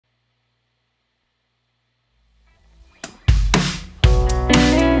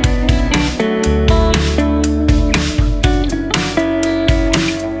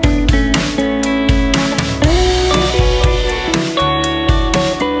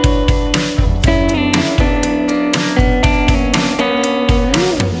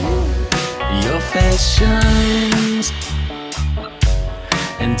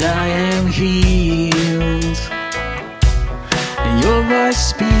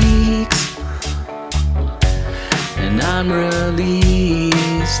I'm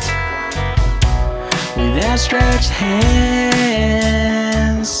released with outstretched hands.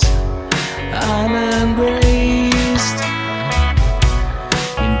 I'm embraced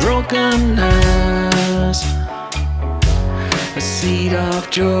in brokenness, a seed of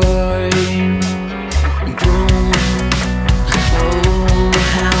joy grown. Oh,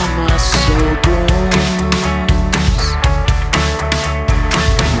 how my soul groans.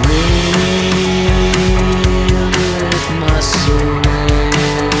 WAIL, let my soul wail.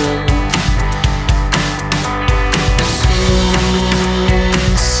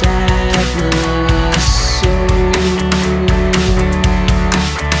 Soul sadness,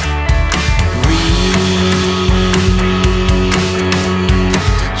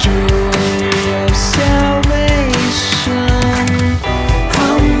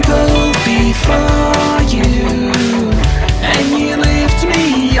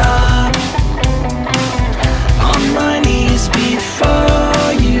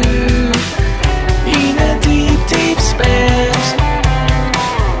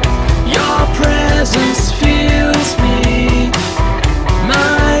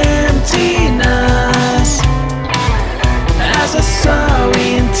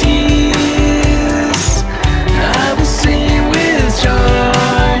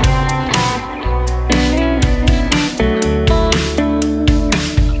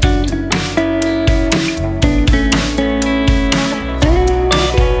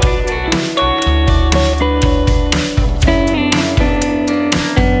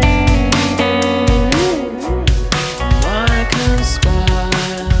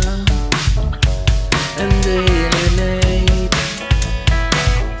 and alienate.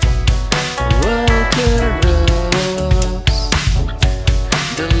 World corrupts,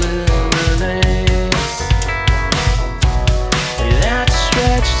 eliminates. With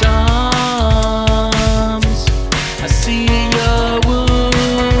outstretched arms, I see your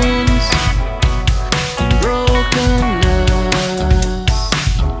wounds. In brokenness,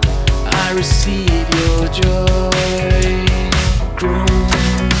 I receive your joy. Groan.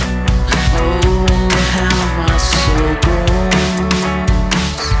 How my soul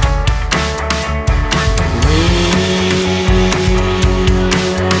groans. WAIL,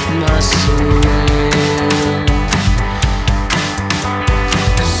 let my soul wail.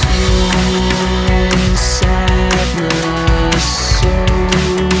 Soul sadness,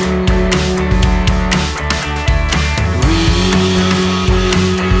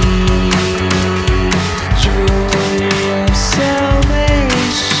 joy of salvation.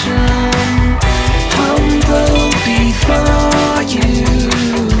 Before you,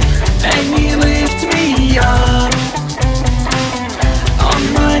 and you lift me up on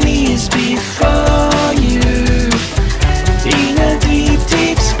my knees before you, in a deep,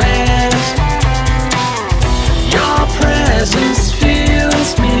 deep space. Your presence fills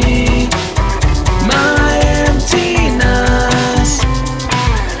me, my emptiness,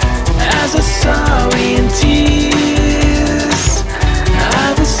 as I sow in tears,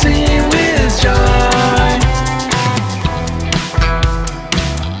 I will sing with joy.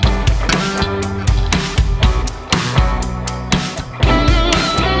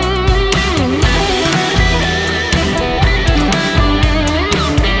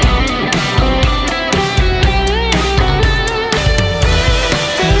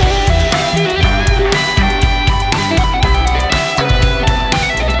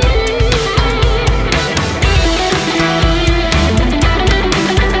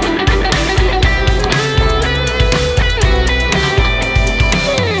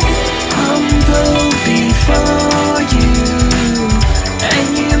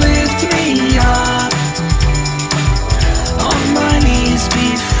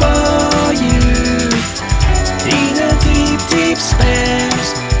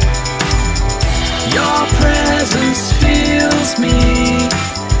 Your presence fills me,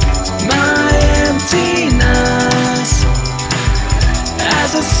 my emptiness,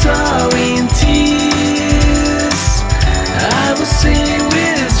 as I sow in